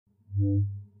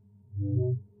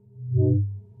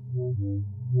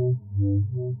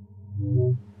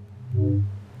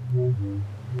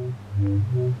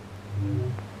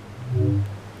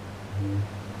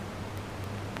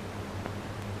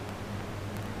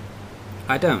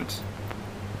I don't.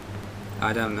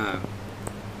 I don't know.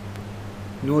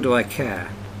 Nor do I care.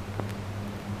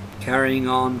 Carrying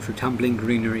on through tumbling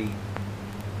greenery,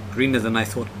 greener than I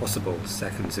thought possible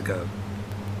seconds ago.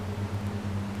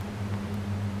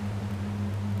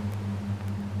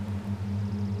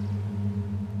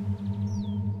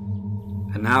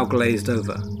 And now glazed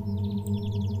over.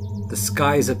 The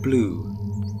skies are blue,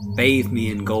 bathe me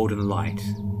in golden light,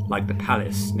 like the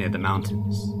palace near the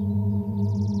mountains.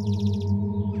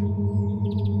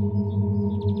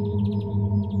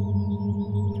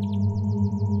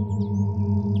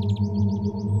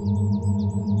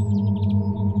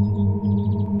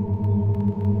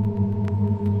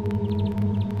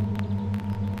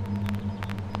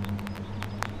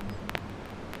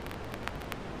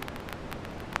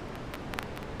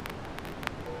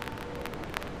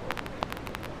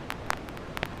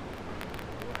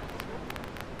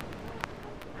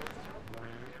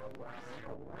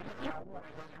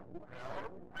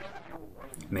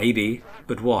 Maybe,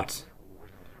 but what?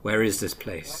 Where is this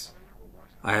place?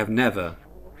 I have never,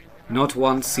 not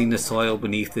once seen the soil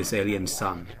beneath this alien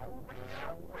sun.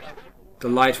 The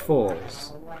light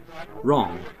falls.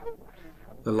 Wrong.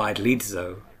 The light leads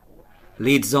though.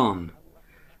 Leads on.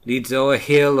 Leads o'er a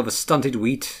hill of a stunted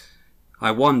wheat.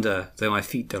 I wander, though my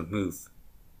feet don't move.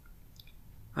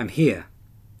 I'm here.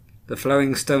 The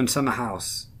flowing stone summer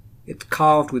house. It's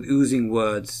carved with oozing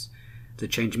words that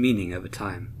change meaning over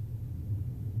time.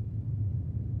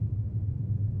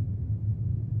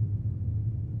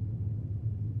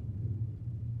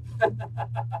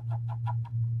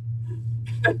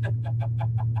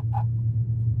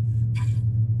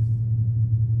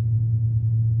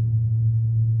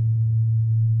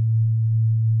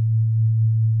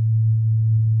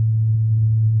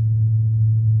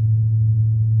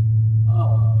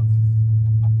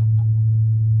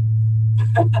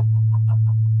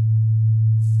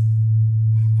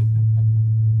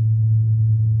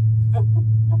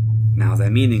 Now they're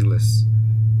meaningless.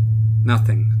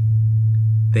 Nothing.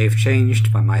 They've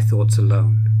changed by my thoughts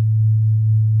alone.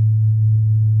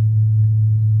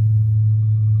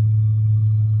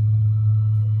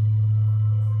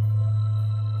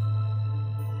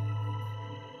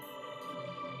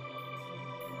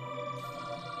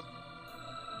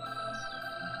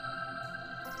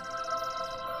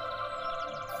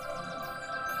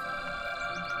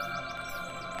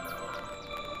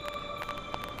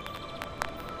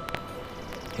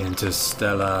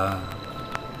 Interstellar,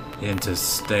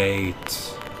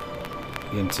 interstate,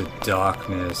 into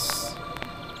darkness,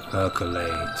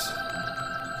 percolate.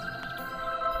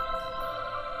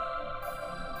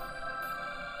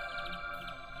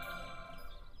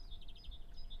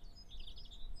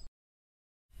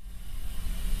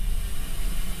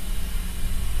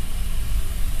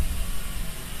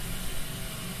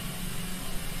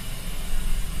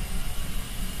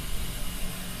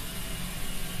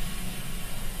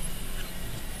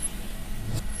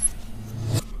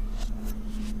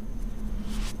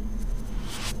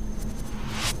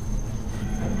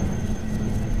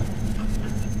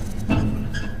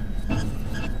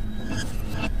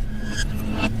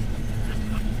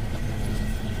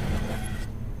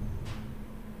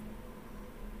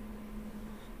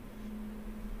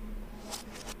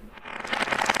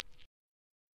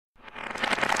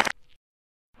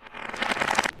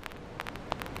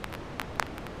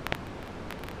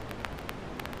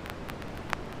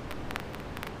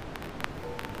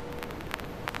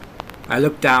 I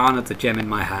look down at the gem in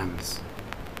my hands.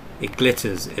 It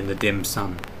glitters in the dim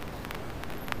sun.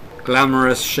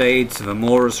 Glamorous shades of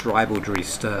amorous ribaldry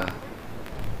stir.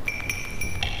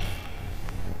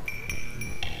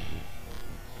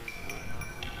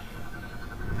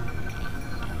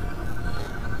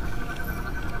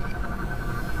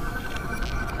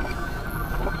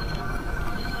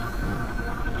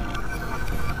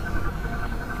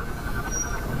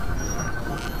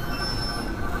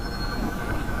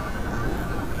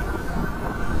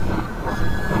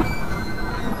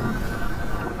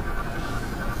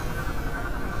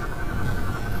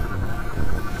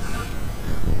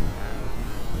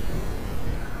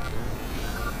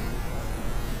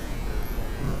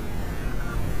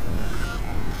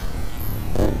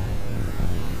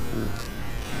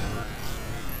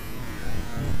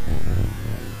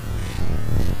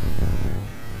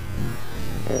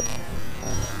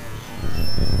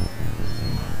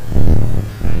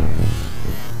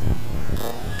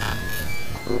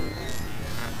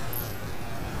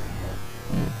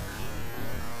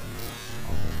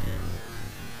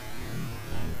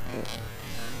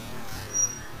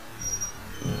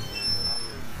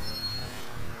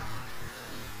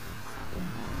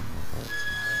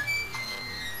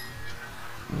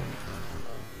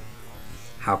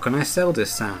 How can I sell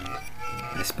this sand?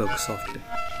 I spoke softly.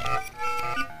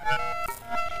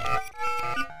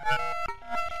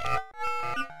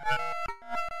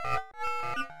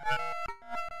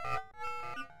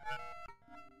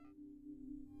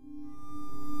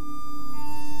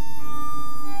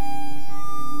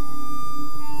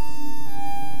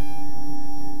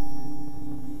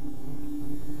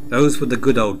 Those were the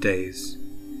good old days.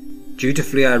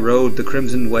 Dutifully I rode the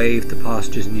crimson wave to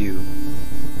pastures new.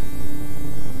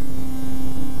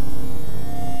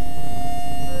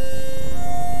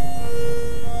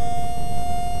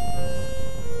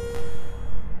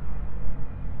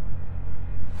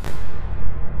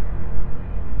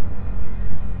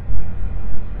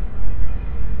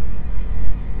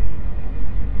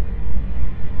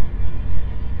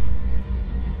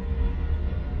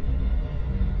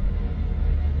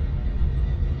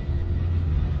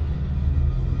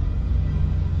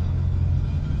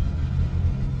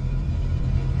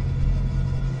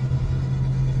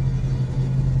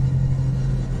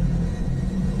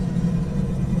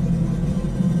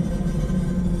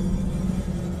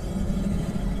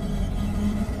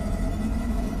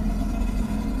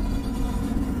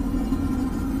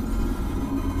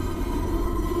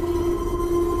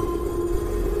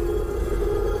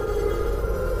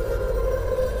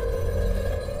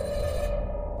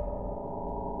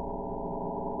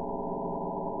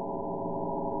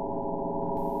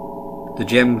 The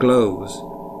gem glows,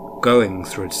 going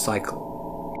through its cycle.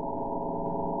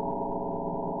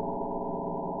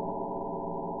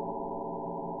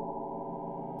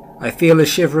 I feel a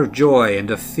shiver of joy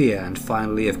and of fear and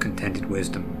finally of contented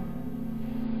wisdom.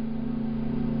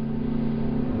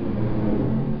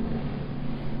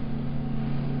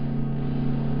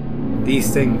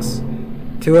 These things,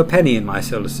 to a penny in my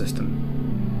solar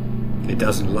system. It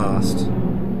doesn't last.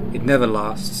 It never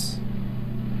lasts.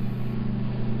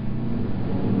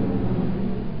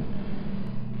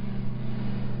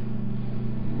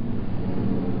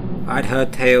 I'd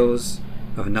heard tales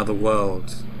of another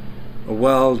world, a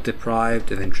world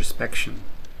deprived of introspection.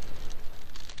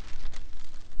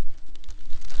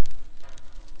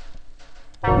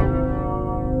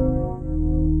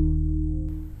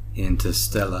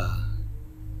 Interstellar,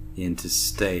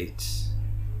 interstate,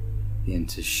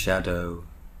 intershadow,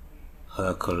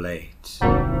 percolate.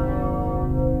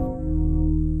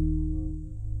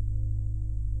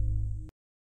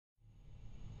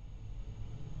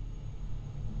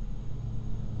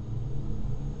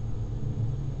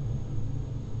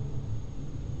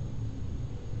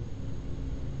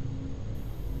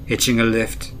 Hitching a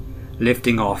lift,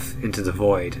 lifting off into the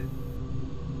void.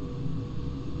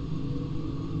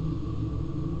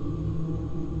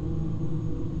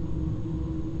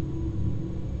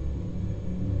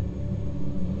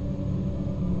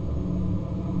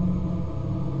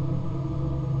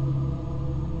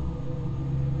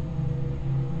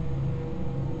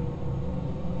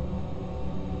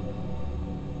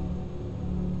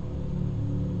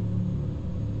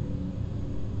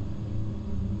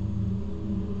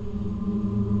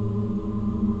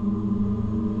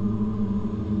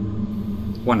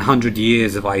 "100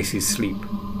 years of icy sleep.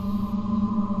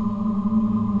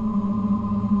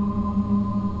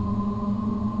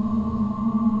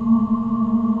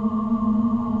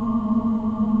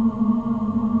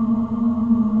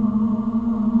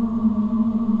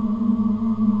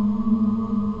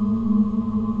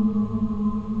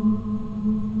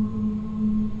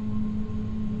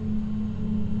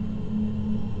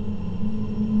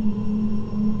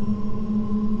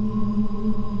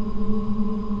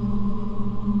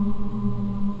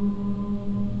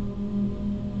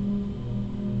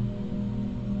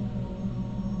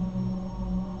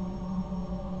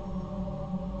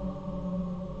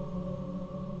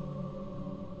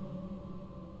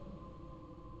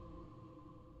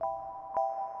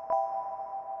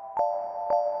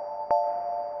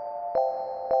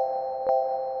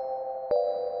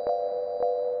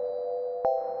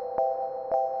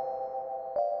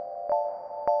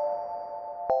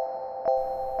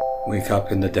 Wake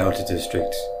up in the Delta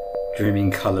District,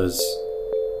 dreaming colours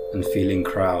and feeling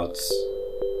crowds.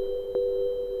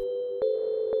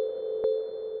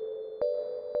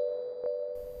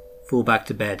 Fall back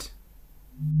to bed.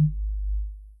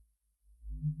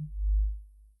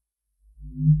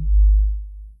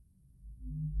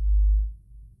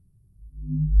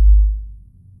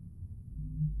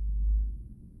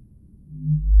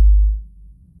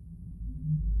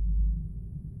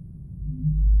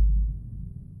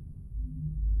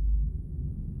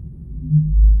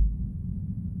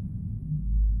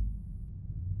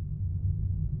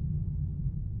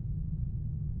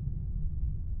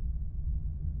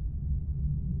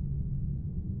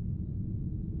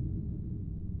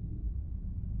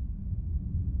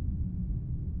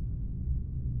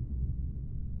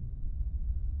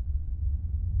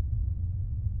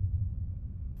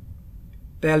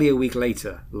 Barely a week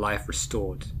later, life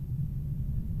restored.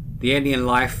 The alien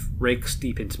life rakes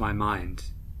deep into my mind.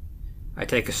 I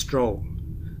take a stroll.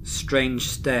 Strange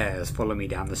stares follow me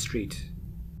down the street.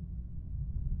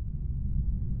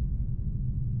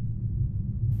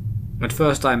 At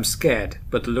first I am scared,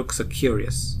 but the looks are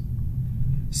curious.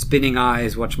 Spinning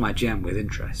eyes watch my gem with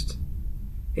interest.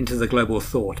 Into the global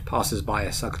thought passers-by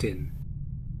are sucked in.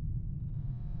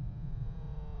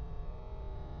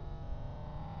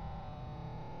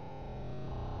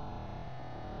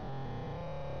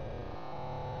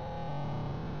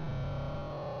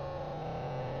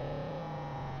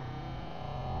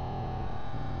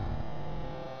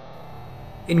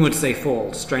 Inwards they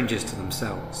fall, strangers to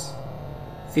themselves.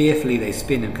 Fearfully they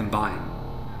spin and combine.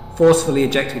 Forcefully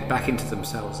ejected back into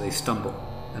themselves, they stumble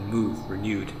and move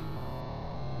renewed.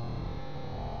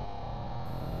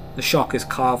 The shock is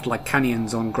carved like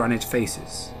canyons on granite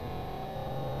faces.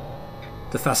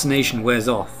 The fascination wears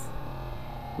off.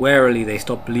 Warily they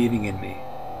stop believing in me.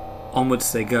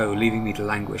 Onwards they go, leaving me to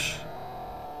languish.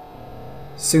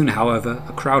 Soon, however,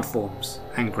 a crowd forms,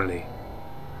 angrily.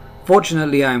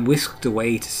 Fortunately, I am whisked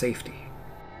away to safety.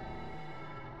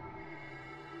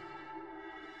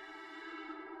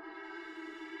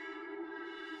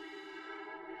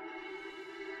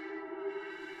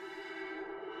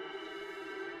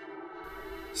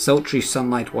 Sultry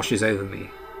sunlight washes over me.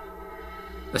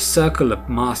 A circle of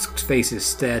masked faces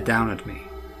stare down at me.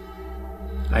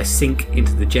 I sink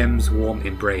into the gem's warm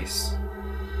embrace.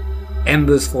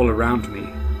 Embers fall around me.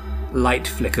 Light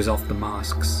flickers off the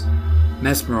masks.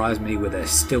 Mesmerize me with their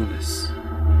stillness.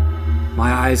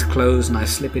 My eyes close and I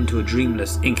slip into a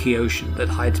dreamless, inky ocean that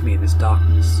hides me in its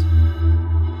darkness.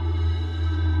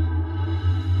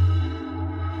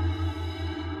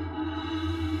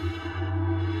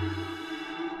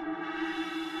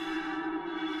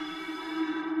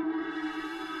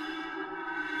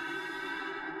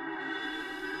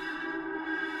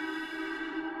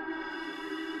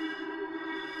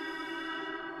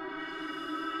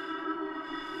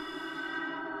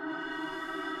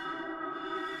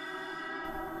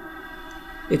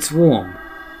 It's warm.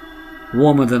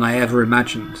 Warmer than I ever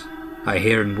imagined. I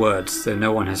hear in words, though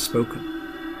no one has spoken.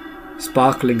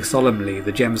 Sparkling solemnly,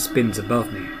 the gem spins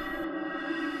above me.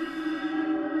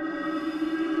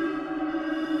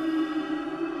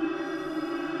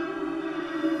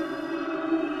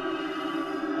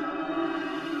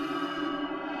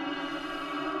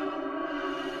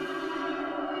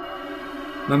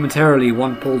 Momentarily,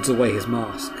 one pulls away his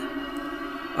mask.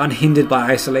 Unhindered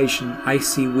by isolation,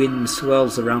 icy wind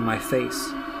swirls around my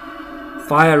face.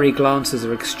 Fiery glances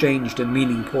are exchanged and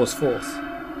meaning pours forth.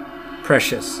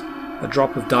 Precious, a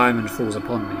drop of diamond falls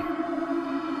upon me.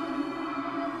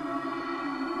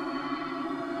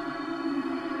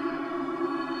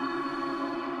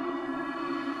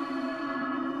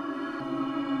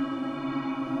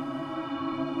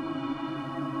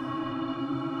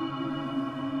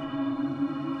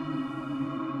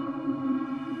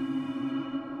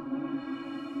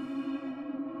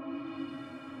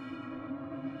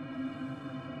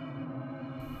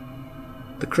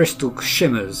 The crystal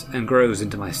shimmers and grows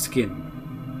into my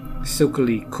skin.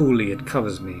 Silkily, coolly it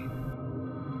covers me.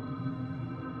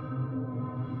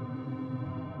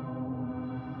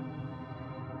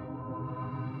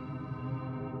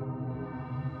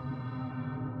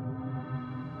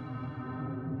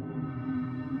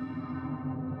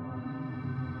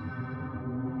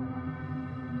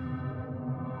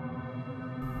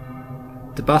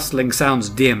 The bustling sounds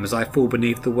dim as I fall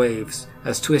beneath the waves,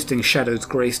 as twisting shadows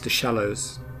grace the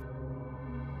shallows.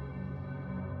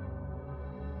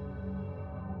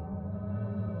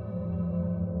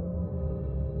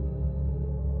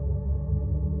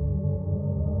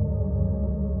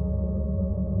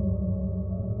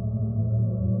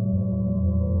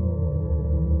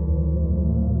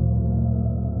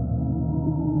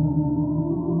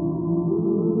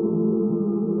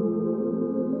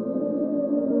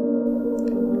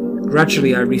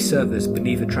 Gradually I resurface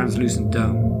beneath a translucent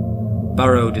dome,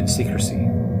 burrowed in secrecy.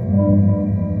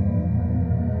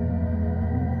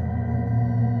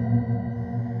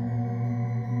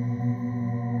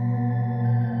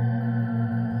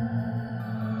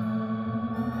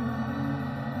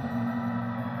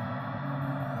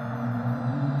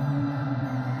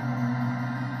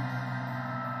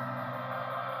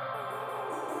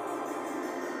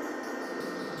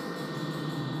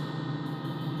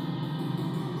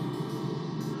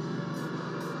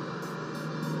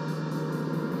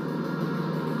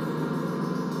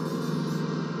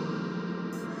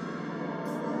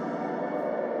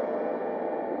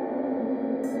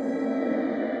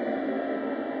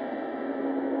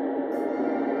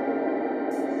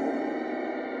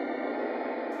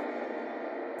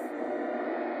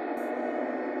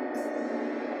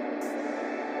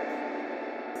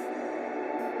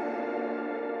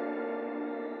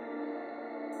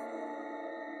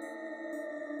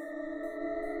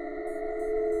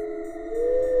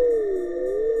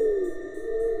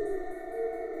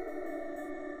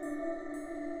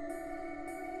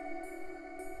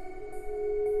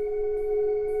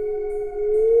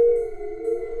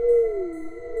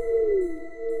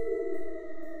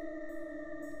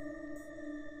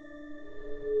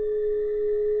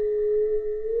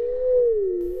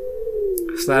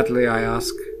 Sadly, I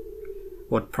ask,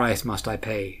 what price must I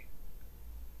pay?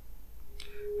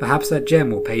 Perhaps that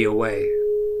gem will pay your way.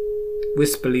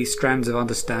 Whisperly, strands of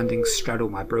understanding straddle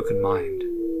my broken mind.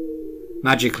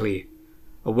 Magically,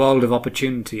 a world of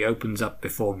opportunity opens up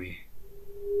before me.